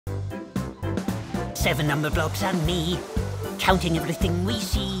7 number blocks and me, counting everything we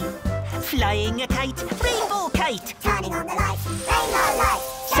see. Flying a kite, rainbow kite. Turning on the lights, rainbow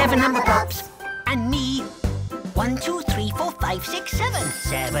lights. 7 number blocks and me. 1, 2, 3, 4, 5, 6, 7.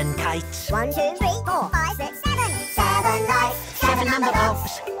 7 kites. 1, 2, 3, 4, 5, 6, 7. 7 lights. 7 number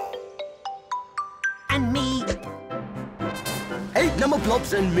blocks and me. 8 number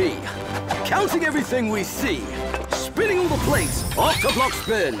blocks and me, counting everything we see. Spinning all the plates, off the block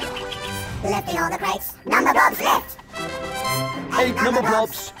spin. Lifting all the crates, number blocks lift. 8 number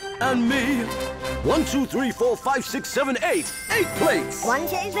blocks and me. 1, 2, 3, 4, 5, 6, 7, 8. 8 plates. 1,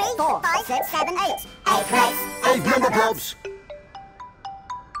 2, 3, 4, 5, 6, 7, 8. 8 crates. 8 number blocks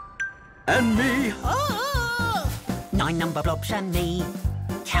and me. 9 number blocks and me,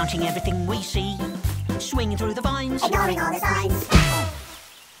 counting everything we see. Swinging through the vines, Ignoring all the signs.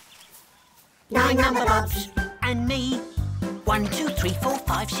 9 number blocks and me. 1, 2, 3, 4,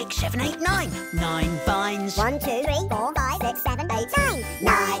 5, 6, 7, 8, 9. 9 vines. 1, 2, 3, 4, 5, 6, 7, 8, 9.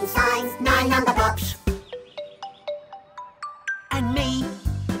 9 signs. 9 number blocks and me.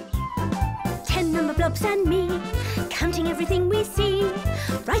 10 number blocks and me, counting everything we see.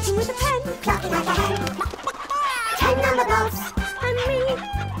 Writing with a pen, Clocking like a hen. 10 number blocks. and me.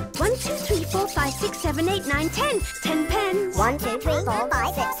 1, 2, 3, 4, 5, 6, 7, 8, 9, 10. 10 pens. 1, 2, 3, 4,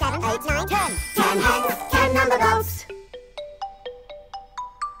 5, 6, 7, 8, 9, 10. 10 hens. 10 number blocks.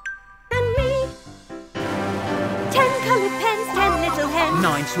 And me. 10 coloured pens, 10 little hens.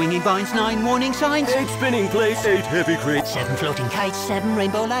 9 swinging vines, 9 warning signs. 8 spinning plates, 8 heavy crates. 7 floating kites, 7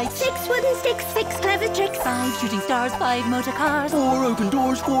 rainbow lights. 6 wooden sticks, 6 clever tricks. 5 shooting stars, 5 motor cars. 4 open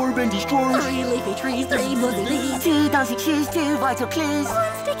doors, 4 bendy straws. 3 leafy trees, 3 muddy leaves. 2 dancing shoes, 2 vital clues.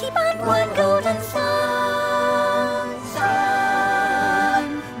 1 sticky bun, 1 golden sun.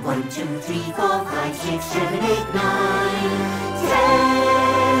 1, 2, 3, 4, 5, 6, 7, 8, 9,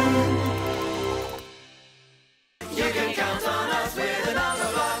 10. You can count on us with a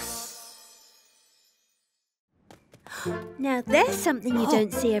Numberblocks. Now there's something you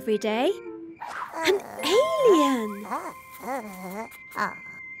don't see every day. An alien. Up.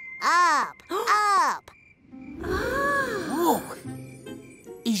 Up. Oh,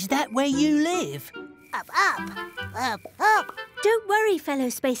 is that where you live? Up. Up. Up. Up. Don't worry, fellow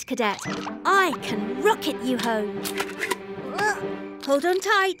space cadet. I can rocket you home. Hold on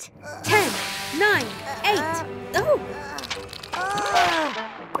tight. 10, 9, 8. Oh,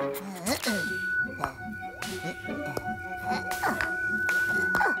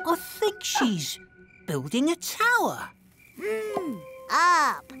 I think she's building a tower.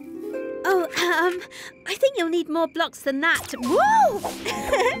 Up. oh, I think you'll need more blocks than that. Whoa!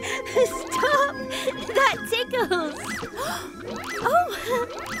 Stop! That tickles. Oh!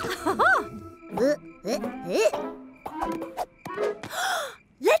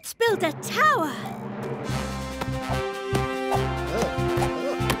 Let's build a tower.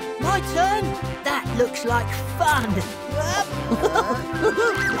 My turn? That looks like fun.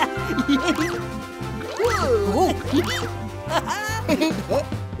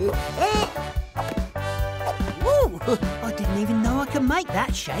 Whoa, I didn't even know I could make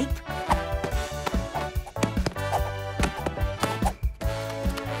that shape.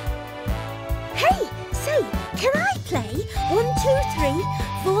 Hey, say, can I play? 1, 2, 3,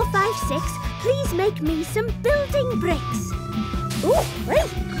 4, 5, 6. Please make me some building bricks. Oh,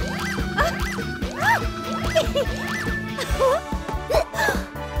 wait.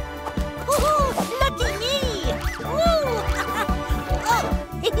 Oh, lucky me!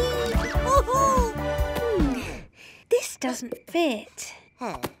 This doesn't fit.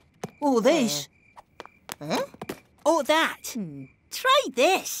 Or this. Or that. Try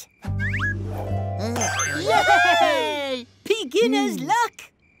this. Yay! Beginner's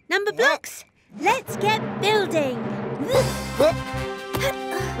luck. Numberblocks, let's get building.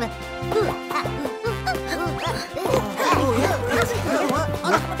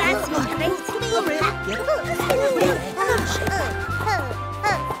 That's great.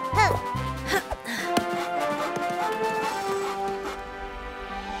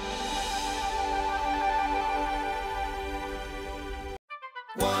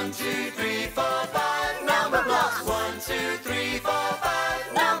 1, 2, 3, 4, 5 Numberblocks. 1, 2, 3, 4, 5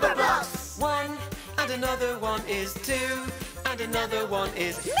 Numberblocks. 1 and another one is 2 and another one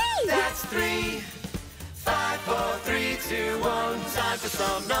is me. That's 3. 5, 4, 3, 2, 1. Time for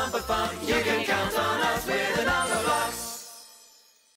some number fun. You can count on us with a Numberblocks.